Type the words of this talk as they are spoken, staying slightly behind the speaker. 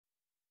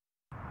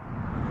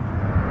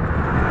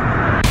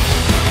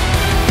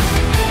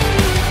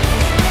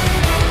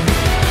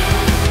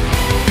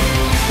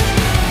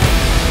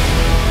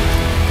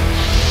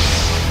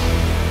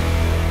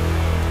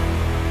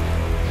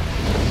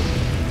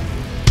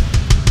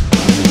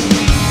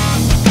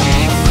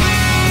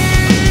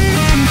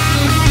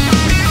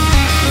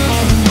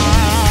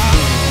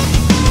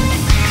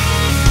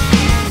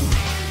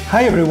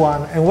Hi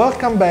everyone, and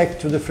welcome back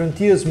to the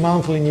Frontiers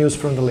monthly news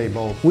from the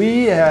label.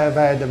 We have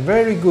had a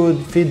very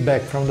good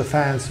feedback from the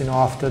fans,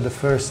 after the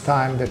first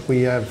time that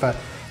we have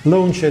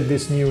launched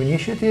this new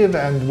initiative,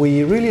 and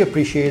we really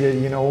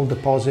appreciated, all the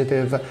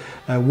positive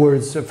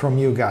words from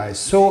you guys.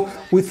 So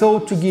we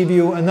thought to give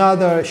you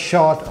another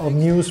shot of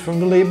news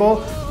from the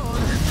label.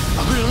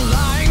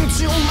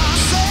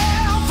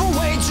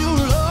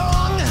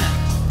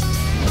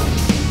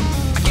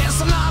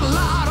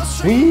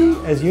 We,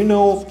 as you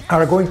know,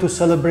 are going to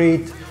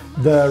celebrate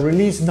the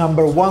release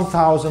number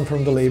 1000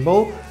 from the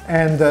label,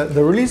 and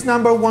the release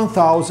number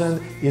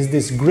 1000 is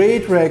this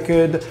great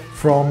record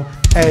from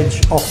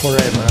Edge of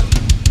Forever.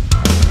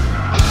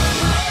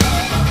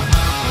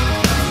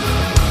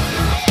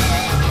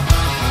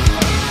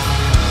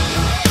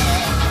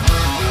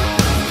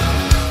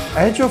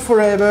 Edge of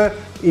Forever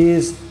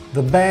is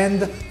the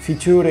band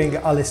featuring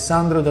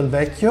Alessandro Del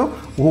Vecchio,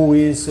 who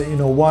is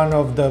one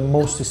of the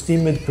most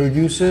esteemed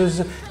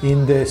producers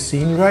in the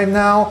scene right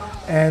now,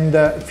 and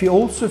he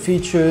also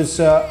features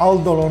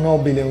Aldo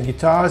Lonobile on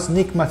guitars,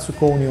 Nick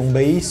Mazzucconi on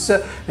bass,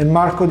 and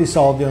Marco Di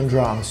Salvi on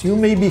drums. You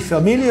may be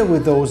familiar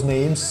with those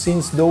names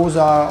since those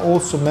are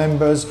also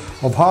members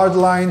of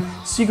Hardline,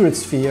 Secret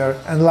Sphere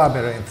and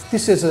Labyrinth.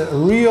 This is a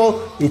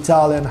real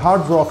Italian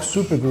hard rock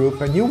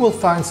supergroup, and you will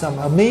find some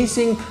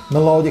amazing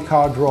melodic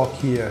hard rock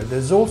here.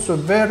 There's also a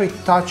very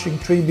touching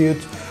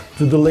tribute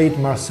to the late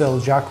Marcel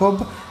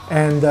Jacob,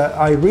 and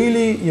I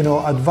really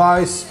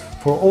advise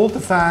for all the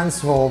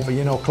fans of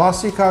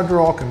classic hard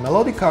rock and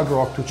melodic hard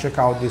rock to check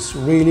out this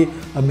really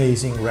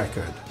amazing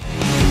record.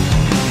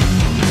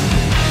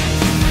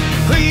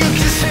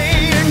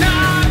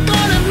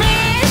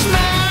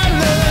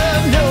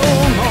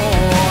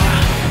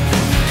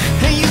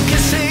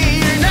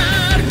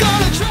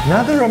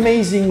 Another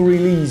amazing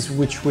release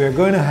which we're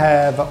going to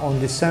have on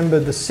December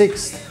the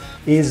 6th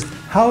is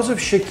House of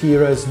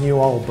Shakira's new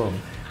album.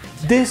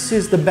 This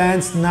is the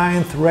band's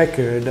 9th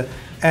record,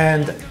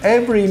 and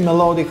every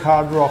melodic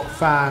hard rock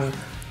fan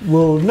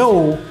will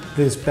know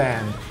this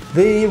band.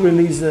 They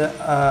released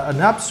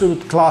an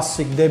absolute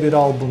classic debut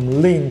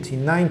album, Lint,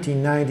 in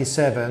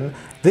 1997.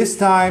 This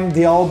time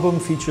the album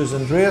features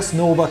Andreas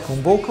Novak on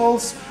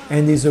vocals,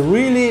 and is a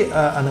really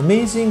an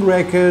amazing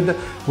record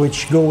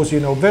which goes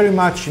very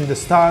much in the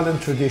style and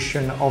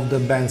tradition of the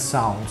band's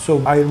sound.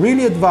 So I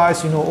really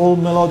advise all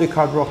melodic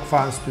hard rock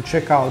fans to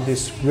check out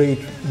this great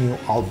new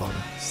album.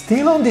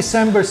 Still on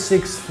December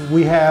 6th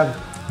we have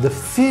the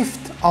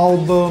 5th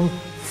album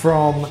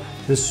from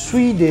the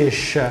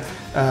Swedish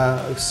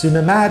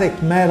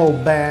cinematic metal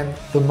band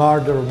The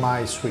Murder of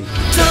My Sweet.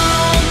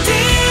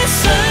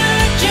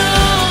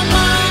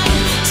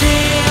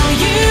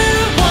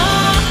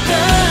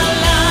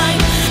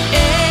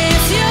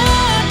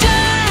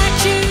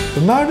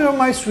 The Murder of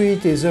My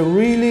Sweet is a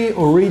really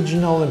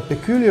original and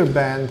peculiar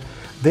band.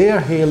 They are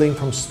hailing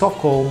from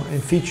Stockholm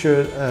and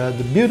feature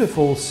the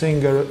beautiful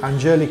singer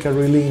Angelica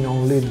Rilin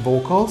on lead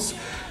vocals,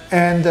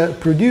 and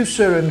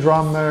producer and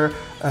drummer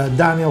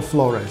Daniel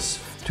Flores.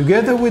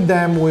 Together with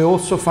them we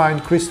also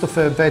find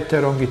Christopher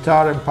Vetter on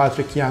guitar and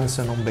Patrick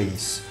Jansen on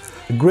bass.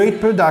 A great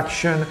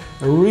production,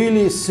 a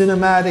really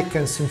cinematic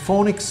and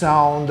symphonic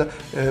sound,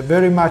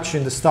 very much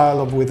in the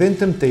style of Within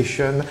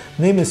Temptation,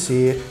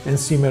 Nemesis and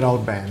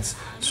Cimeral bands.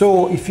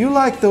 So if you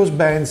like those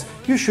bands,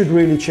 you should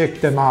really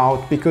check them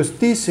out, because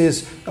this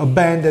is a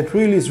band that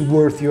really is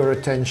worth your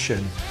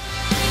attention.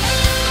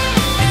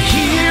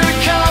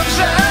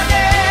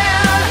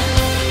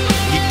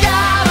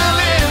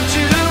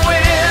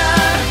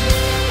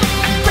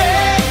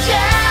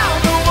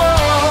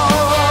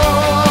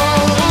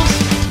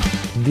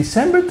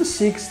 December the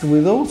 6th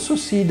will also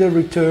see the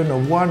return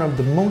of one of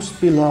the most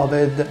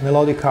beloved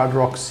melodic hard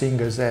rock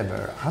singers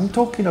ever. I'm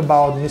talking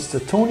about Mr.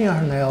 Tony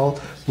Harnell,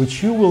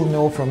 which you will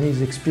know from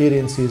his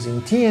experiences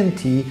in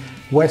TNT,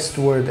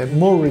 Westward and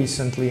more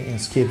recently in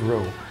Skid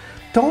Row.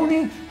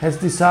 Tony has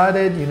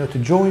decided to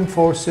join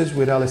forces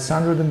with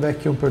Alessandro Del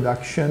Vecchio in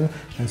production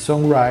and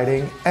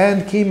songwriting,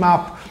 and came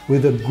up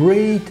with a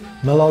great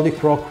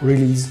melodic rock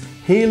release,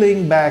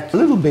 hailing back a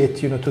little bit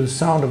to the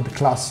sound of the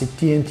classic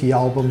TNT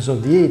albums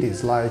of the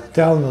 80s, like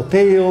Tell No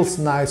Tales,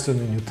 Nights on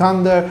the New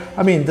Thunder.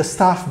 I mean, the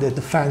stuff that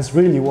the fans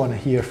really want to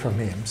hear from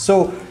him.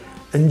 So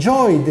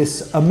enjoy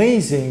this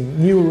amazing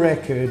new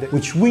record,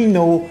 which we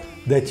know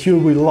that you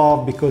will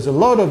love, because a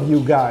lot of you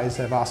guys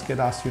have asked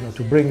us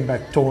to bring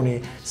back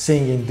Tony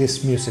singing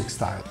this music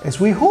style. As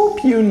we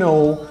hope you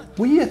know,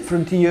 we at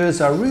Frontiers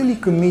are really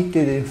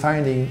committed in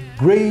finding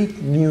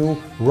great new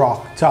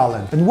rock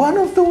talent. And one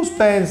of those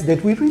bands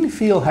that we really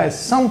feel has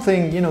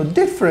something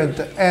different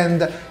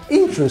and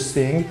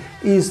interesting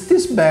is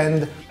this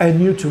band, A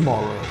New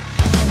Tomorrow.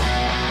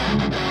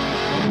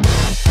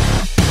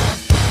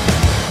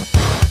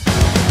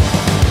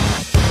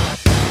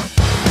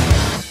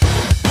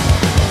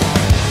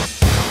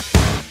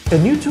 A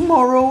New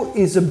Tomorrow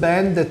is a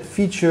band that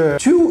features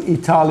two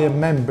Italian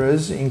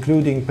members,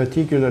 including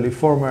particularly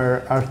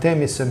former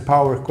Artemis and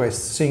Power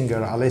Quest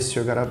singer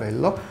Alessio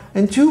Garavello,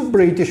 and two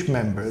British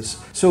members.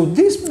 So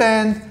this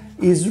band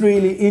is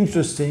really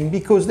interesting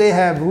because they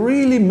have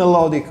really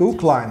melodic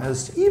hook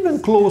liners, even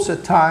close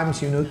at times,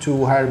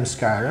 to Hiram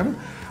Skyrim,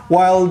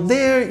 while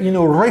their,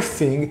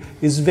 riffing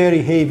is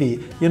very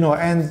heavy,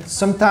 and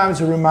sometimes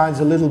it reminds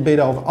a little bit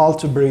of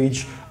Alter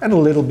Bridge and a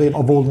little bit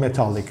of old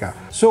Metallica.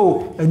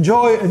 So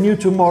enjoy A New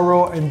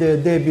Tomorrow and their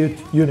debut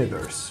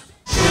Universe.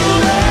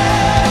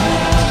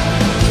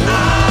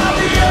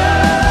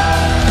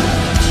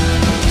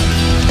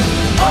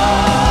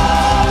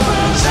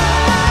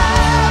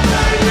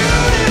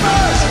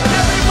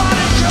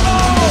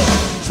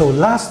 So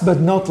last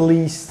but not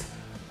least,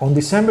 on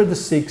December the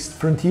 6th,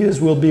 Frontiers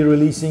will be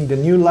releasing the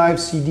new live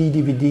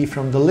CD-DVD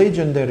from the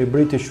legendary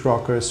British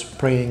rockers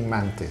Praying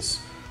Mantis.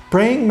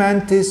 Praying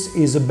Mantis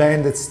is a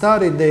band that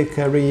started their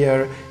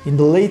career in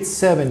the late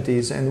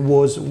 70s and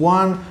was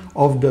one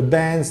of the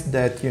bands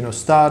that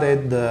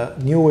started the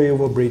new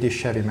wave of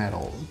British heavy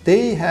metal.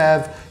 They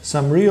have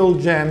some real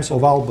gems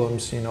of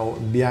albums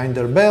behind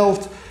their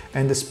belt,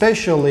 and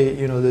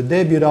especially the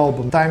debut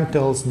album Time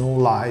Tells No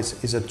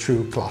Lies is a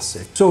true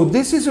classic. So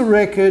this is a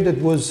record that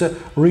was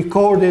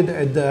recorded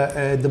at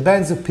the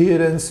band's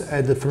appearance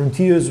at the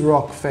Frontiers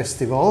Rock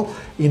Festival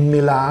in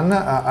Milan,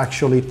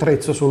 actually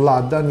Trezzo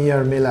sull'Adda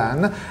near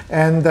Milan,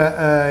 and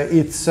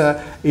it's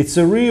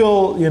a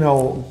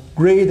real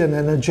great and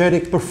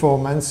energetic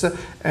performance,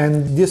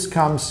 and this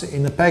comes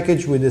in a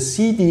package with a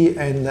CD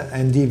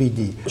and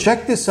DVD.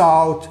 Check this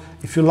out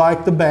if you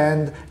like the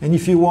band and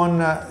if you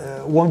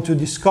want to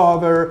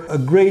discover a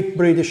great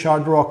British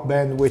hard rock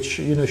band, which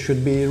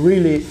should be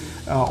really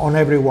on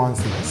everyone's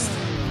list.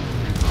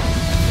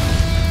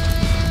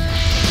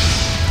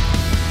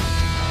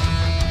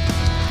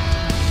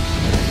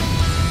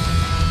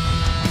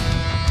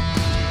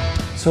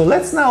 So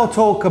let's now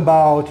talk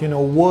about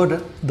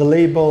what the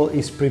label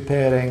is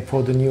preparing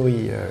for the new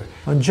year.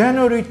 On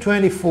January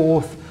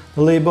 24th,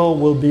 the label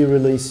will be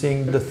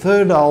releasing the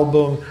third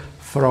album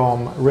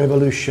from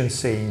Revolution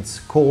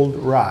Saints, called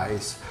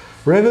Rise.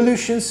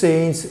 Revolution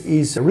Saints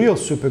is a real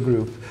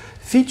supergroup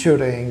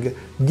featuring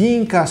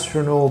Dean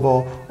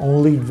Castronovo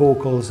on lead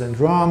vocals and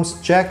drums,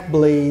 Jack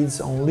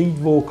Blades on lead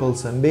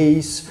vocals and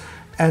bass,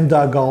 and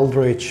Doug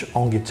Aldrich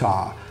on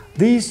guitar.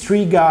 These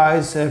three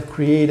guys have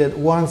created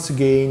once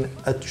again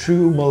a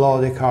true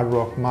melodic hard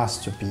rock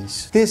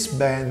masterpiece. This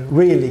band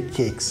really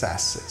kicks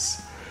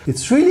asses.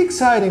 It's really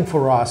exciting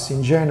for us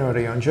in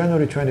January, on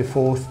January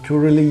 24th, to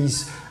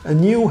release a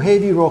new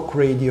heavy rock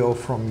radio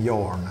from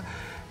Jorn.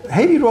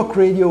 Heavy rock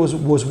radio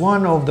was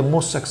one of the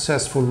most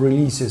successful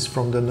releases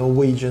from the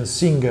Norwegian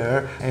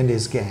singer and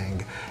his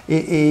gang.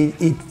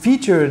 It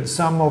featured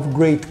some of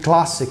great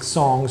classic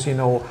songs,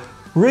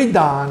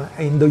 redone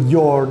in the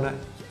Jorn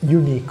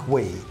unique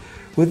way.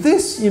 With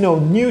this,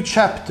 new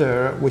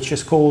chapter, which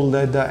is called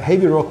the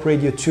Heavy Rock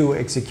Radio 2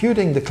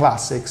 Executing the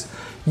Classics,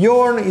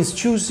 Jorn is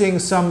choosing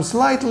some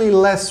slightly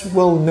less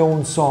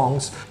well-known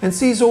songs and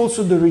sees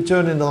also the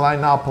return in the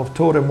lineup of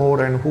Tore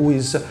Moren, who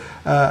is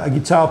a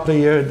guitar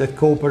player that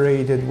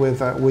cooperated with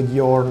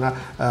Jorn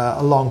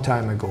a long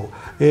time ago.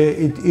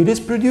 It is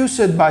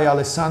produced by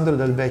Alessandro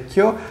Del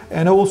Vecchio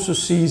and also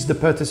sees the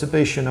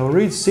participation of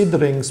Sid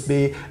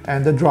Ringsby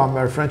and the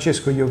drummer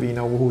Francesco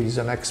Iovino, who is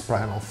an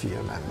ex-Primal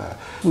Fear member.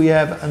 We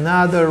have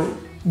another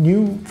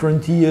new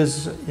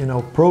Frontiers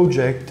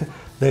project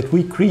that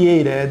we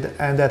created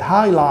and that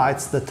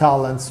highlights the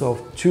talents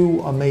of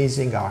two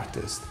amazing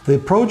artists. The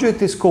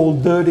project is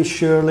called Dirty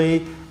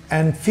Shirley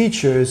and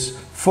features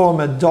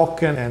former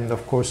Dokken and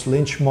of course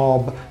Lynch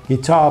Mob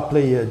guitar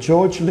player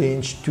George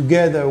Lynch,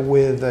 together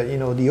with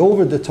the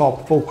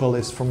over-the-top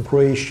vocalist from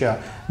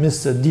Croatia,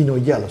 Mr. Dino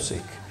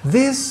Jelosic.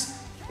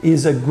 This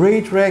is a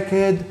great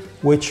record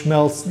which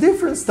melts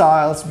different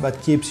styles but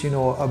keeps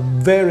a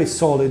very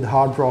solid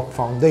hard rock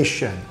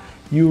foundation.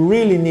 You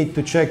really need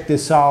to check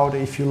this out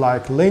if you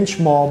like Lynch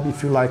Mob,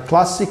 if you like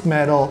classic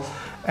metal,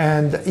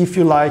 and if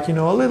you like, a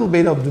little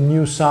bit of the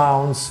new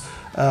sounds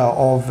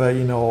of,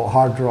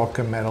 hard rock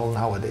and metal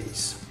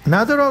nowadays.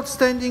 Another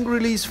outstanding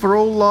release for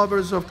all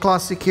lovers of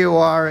classic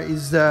AOR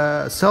is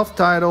the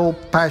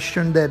self-titled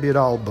Passion debut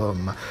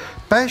album.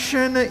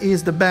 Passion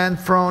is the band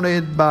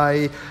fronted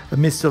by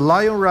Mr.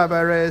 Lion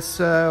Ravares,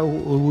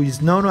 who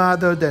is none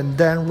other than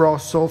Dan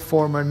Rosso,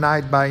 former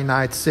Night by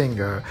Night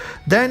singer.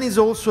 Dan is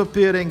also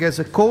appearing as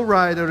a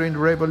co-writer in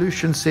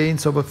Revolution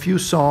Saints of a few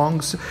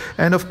songs,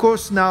 and of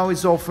course now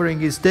is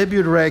offering his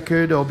debut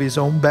record of his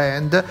own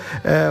band,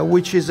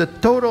 which is a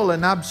total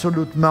and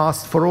absolute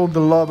must for all the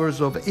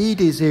lovers of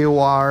 80s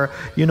AOR,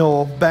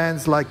 of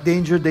bands like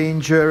Danger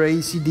Danger,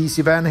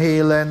 AC/DC, Van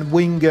Halen,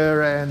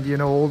 Winger,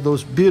 and all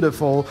those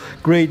beautiful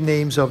great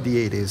names of the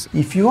 80s.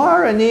 If you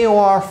are an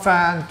AOR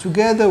fan,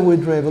 together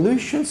with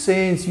Revolution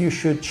Saints, you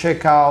should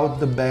check out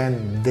the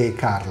band De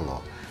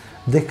Carlo.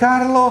 De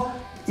Carlo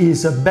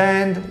is a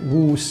band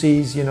who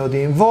sees,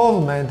 the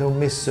involvement of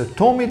Mr.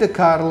 Tommy De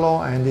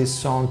Carlo and his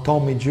son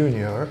Tommy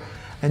Jr.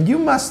 And you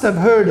must have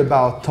heard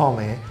about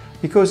Tommy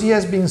because he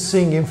has been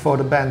singing for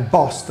the band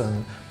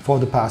Boston for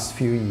the past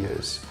few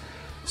years.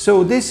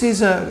 So this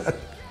is a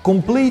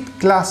complete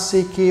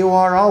classic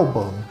AOR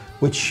album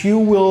which you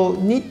will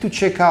need to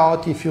check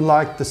out if you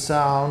like the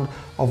sound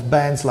of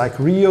bands like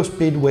Rio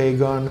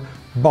Speedwagon,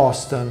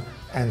 Boston,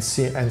 and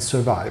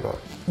Survivor.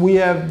 We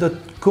have the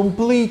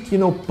complete,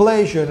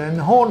 pleasure and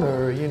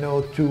honor,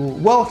 to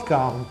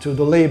welcome to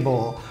the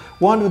label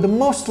one of the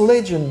most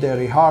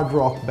legendary hard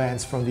rock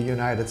bands from the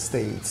United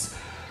States.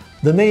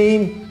 The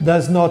name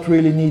does not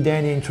really need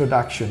any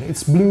introduction.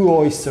 It's Blue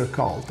Oyster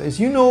Cult. As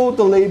you know,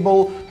 the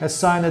label has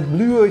signed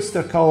Blue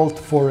Oyster Cult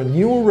for a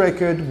new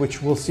record,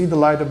 which will see the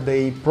light of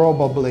day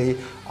probably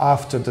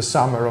after the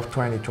summer of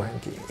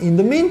 2020. In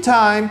the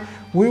meantime,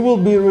 we will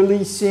be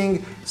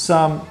releasing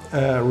some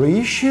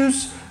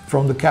reissues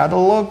from the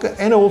catalog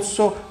and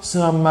also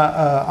some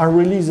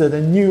unreleased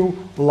and new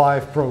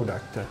live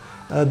product.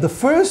 The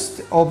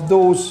first of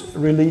those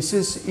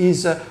releases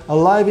is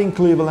Live in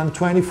Cleveland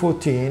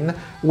 2014,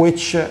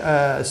 which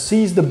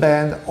sees the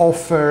band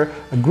offer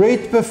a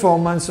great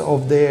performance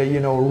of their,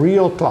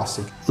 real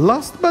classic.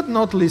 Last but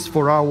not least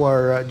for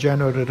our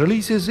January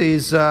releases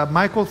is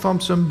Michael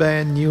Thompson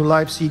Band new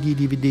live CD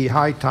DVD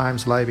High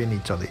Times Live in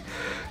Italy.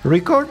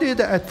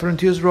 Recorded at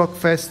Frontiers Rock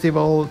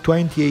Festival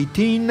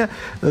 2018,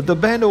 the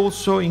band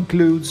also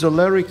includes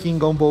Larry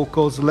King on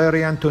vocals,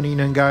 Larry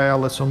Antonino and Guy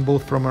Allison,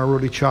 both from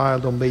Unruly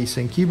Child on bass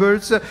and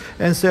keyboards,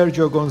 and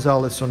Sergio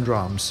Gonzalez on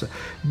drums.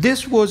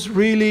 This was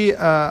really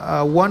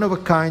a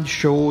one-of-a-kind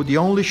show, the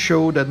only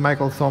show that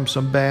Michael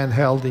Thompson Band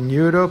held in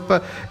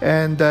Europe,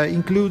 and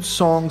includes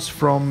songs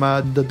from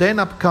the then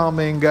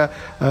upcoming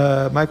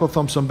Michael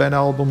Thompson Band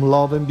album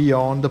Love and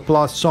Beyond,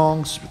 plus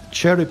songs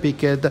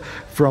cherry-picked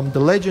from the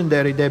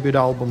legendary debut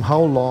album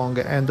How Long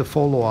and the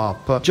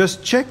follow-up.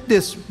 Just check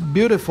this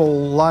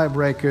beautiful live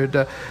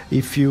record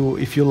if you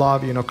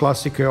love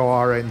classic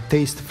AOR and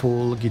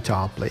tasteful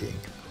guitar playing.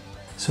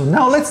 So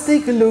now let's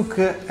take a look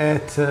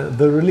at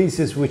the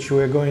releases which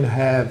we're going to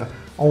have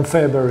on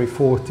February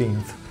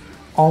 14th.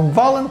 On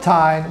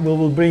Valentine we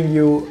will bring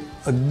you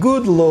a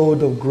good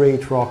load of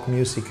great rock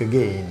music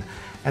again,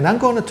 and I'm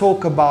going to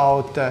talk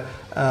about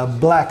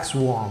Black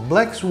Swan.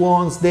 Black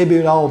Swan's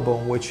debut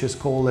album, which is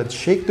called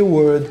Shake the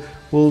World,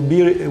 will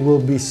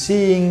be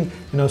seeing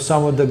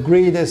some of the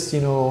greatest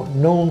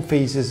known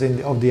faces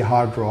of the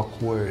hard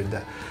rock world.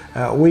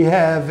 We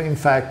have in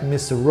fact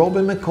Mr.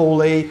 Robin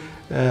McAuley,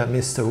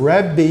 Mr.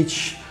 Reb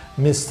Beach,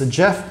 Mr.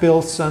 Jeff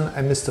Pilson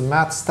and Mr.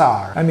 Matt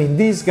Starr. I mean,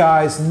 these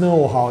guys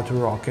know how to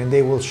rock, and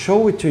they will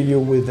show it to you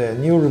with their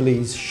new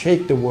release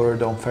Shake the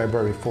World on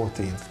February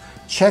 14th.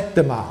 Check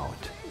them out.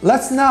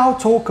 Let's now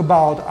talk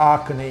about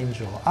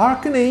Archangel.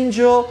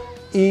 Archangel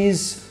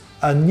is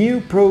a new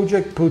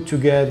project put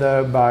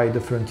together by the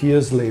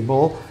Frontiers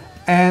label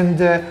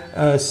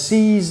and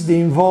sees the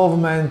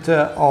involvement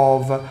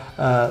of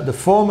the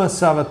former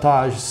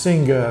Savatage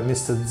singer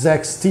Mr.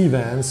 Zach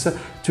Stevens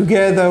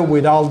together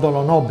with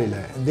Aldo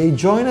Nobile. They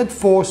joined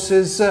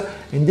forces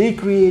and they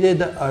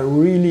created a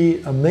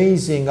really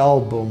amazing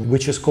album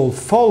which is called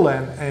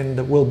Fallen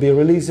and will be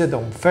released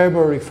on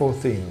February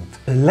 14th.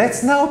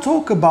 Let's now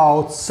talk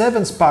about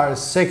Seven Spire's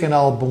second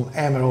album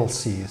Emerald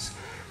Seas.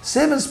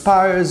 Seven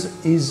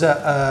Spires is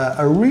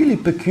a really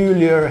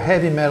peculiar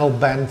heavy metal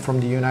band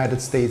from the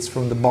United States,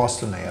 from the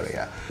Boston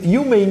area.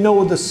 You may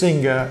know the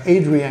singer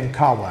Adrian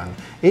Cowan.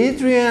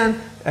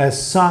 Adrian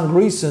has sung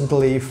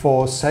recently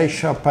for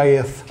Sasha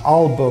Paeth's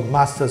album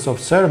Masters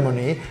of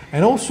Ceremony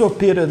and also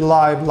appeared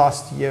live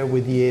last year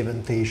with the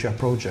Avantasia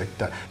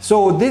project.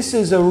 So this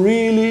is a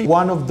really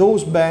one of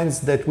those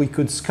bands that we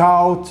could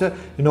scout,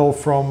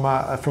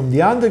 from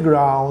the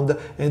underground,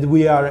 and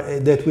we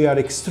are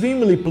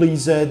extremely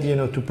pleased,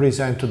 to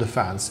present to the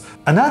fans.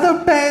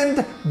 Another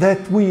band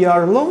that we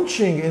are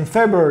launching in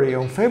February,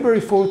 on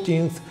February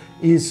 14th,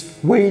 is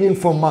Waiting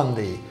for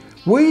Monday.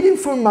 Waiting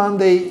for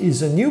Monday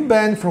is a new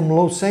band from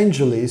Los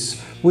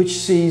Angeles which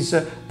sees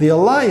the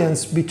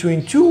alliance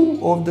between two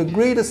of the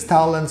greatest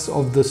talents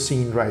of the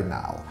scene right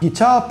now.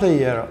 Guitar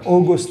player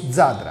August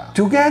Zadra,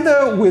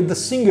 together with the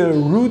singer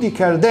Rudy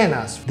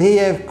Cardenas, they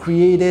have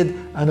created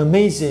an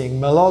amazing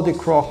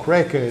melodic rock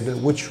record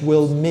which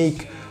will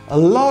make a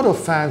lot of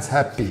fans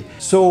happy.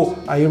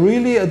 So I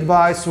really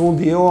advise all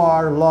the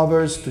OR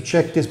lovers to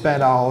check this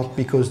band out,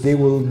 because they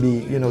will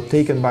be,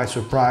 taken by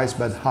surprise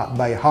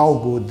by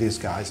how good these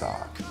guys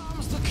are.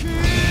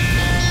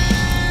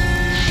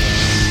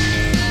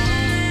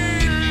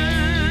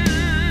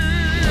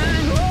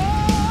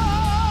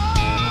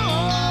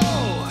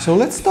 So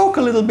let's talk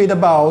a little bit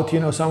about,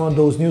 some of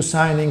those new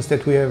signings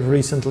that we have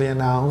recently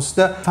announced.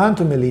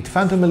 Phantom Elite.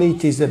 Phantom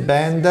Elite is a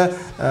band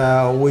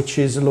which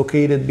is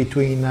located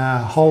between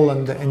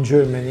Holland and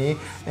Germany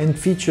and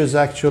features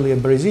actually a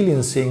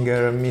Brazilian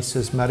singer,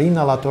 Mrs.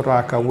 Marina La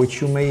Torraca, which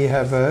you may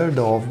have heard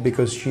of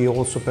because she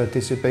also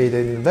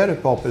participated in a very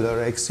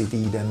popular Exit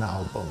Eden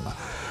album.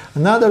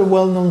 Another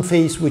well-known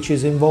face which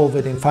is involved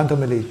in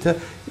Phantom Elite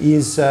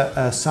is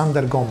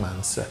Sander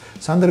Gomans.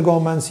 Sander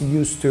Gomans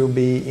used to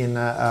be in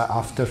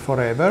After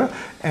Forever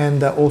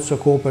and also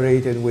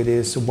cooperated with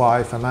his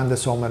wife Amanda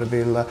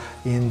Somerville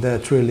in the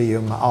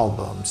Trillium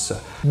albums.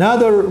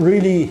 Another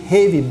really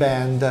heavy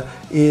band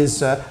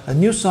is a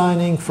new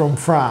signing from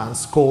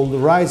France called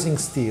Rising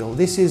Steel.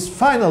 This is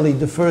finally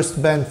the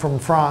first band from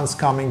France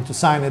coming to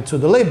sign it to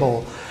the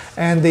label.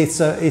 And it's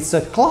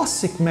a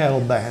classic metal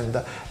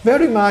band,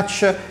 very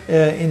much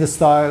in the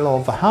style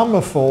of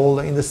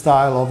Hammerfall, in the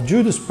style of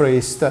Judas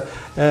Priest,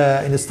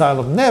 in the style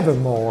of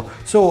Nevermore.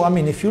 So, I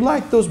mean, if you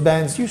like those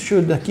bands, you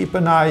should keep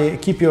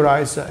your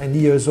eyes and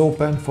ears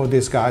open for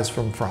these guys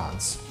from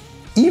France.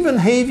 Even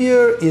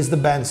heavier is the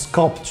band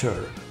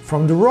Sculpture.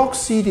 From the rock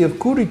city of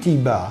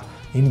Curitiba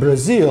in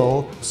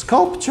Brazil,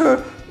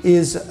 Sculpture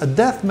is a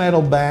death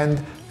metal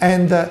band,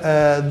 and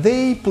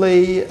they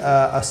play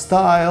a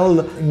style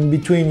in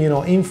between,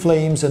 In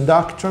Flames and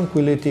Dark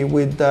Tranquillity,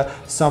 with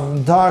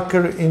some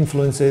darker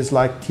influences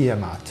like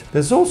Tiamat.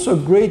 There's also a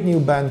great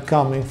new band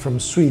coming from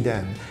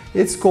Sweden.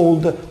 It's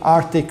called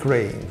Arctic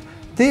Rain.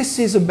 This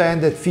is a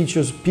band that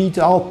features Pete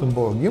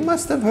Alpenborg. You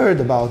must have heard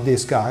about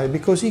this guy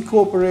because he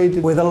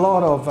cooperated with a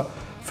lot of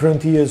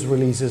Frontiers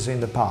releases in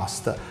the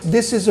past.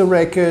 This is a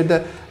record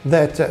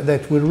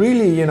that will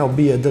really,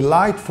 be a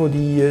delight for the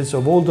ears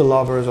of all the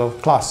lovers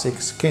of classic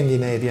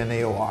Scandinavian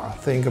AOR.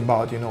 Think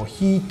about,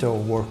 Heat or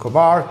Work of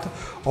Art,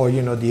 or,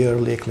 the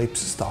early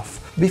Eclipse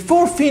stuff.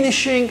 Before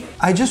finishing,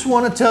 I just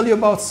want to tell you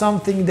about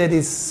something that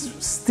is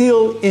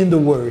still in the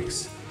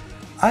works.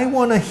 I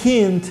want to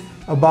hint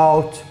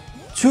about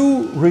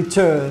 2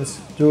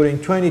 returns during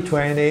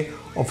 2020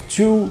 of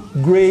 2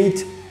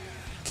 great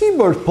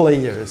keyboard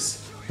players,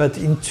 but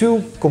in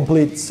 2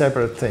 complete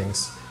separate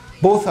things.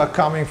 Both are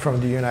coming from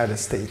the United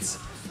States.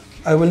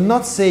 I will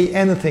not say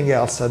anything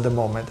else at the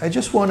moment. I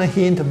just want to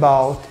hint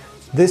about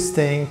this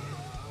thing,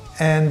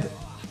 and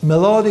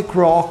melodic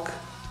rock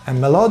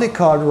and melodic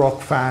hard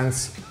rock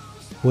fans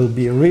will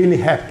be really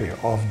happy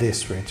of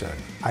this return.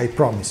 I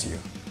promise you.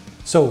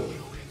 So,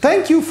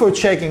 thank you for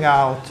checking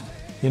out,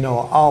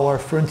 our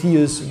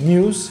Frontiers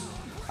news.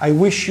 I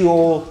wish you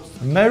all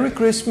a Merry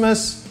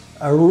Christmas,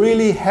 a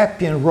really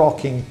happy and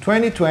rocking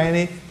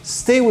 2020.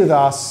 Stay with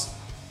us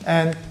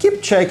and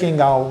keep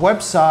checking our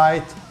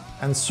website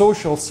and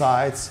social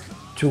sites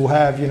to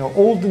have,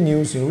 all the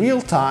news in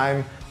real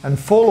time, and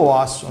follow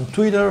us on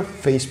Twitter,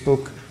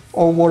 Facebook,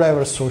 or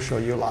whatever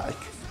social you like.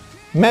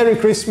 Merry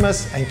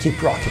Christmas and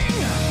keep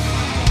rocking!